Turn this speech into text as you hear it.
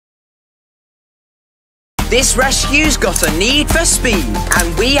This rescue's got a need for speed,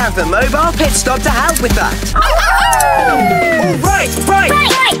 and we have the mobile pit stop to help with that. All right.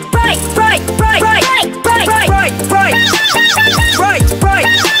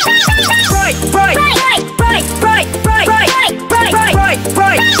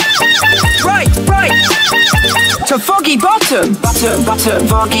 To Foggy Bottom. Butter,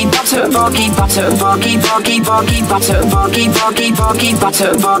 foggy, butter, foggy, butter, foggy, foggy, foggy, butter, foggy, foggy, foggy,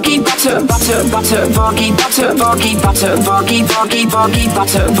 butter, foggy, butter, foggy, butter, foggy, butter, foggy, foggy, foggy,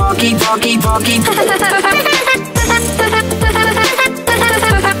 butter, foggy, foggy, foggy.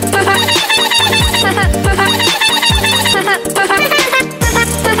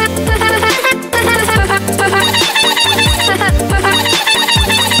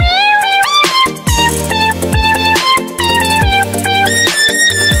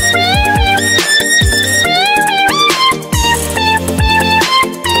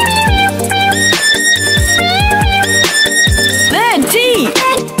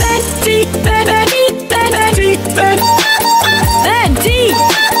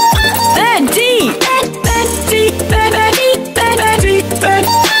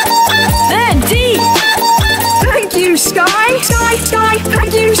 Thank you, Skye. Skye,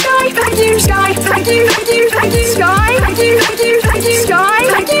 thank you, Skye. Thank you, Skye. Thank you, Skye. Thank you, Skye.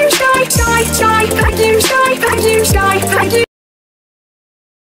 Thank you, Skye. Skye, thank you, Skye. Thank you, Skye. Thank you.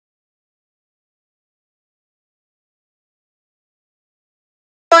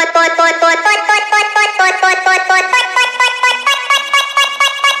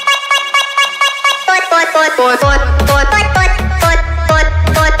 Boy.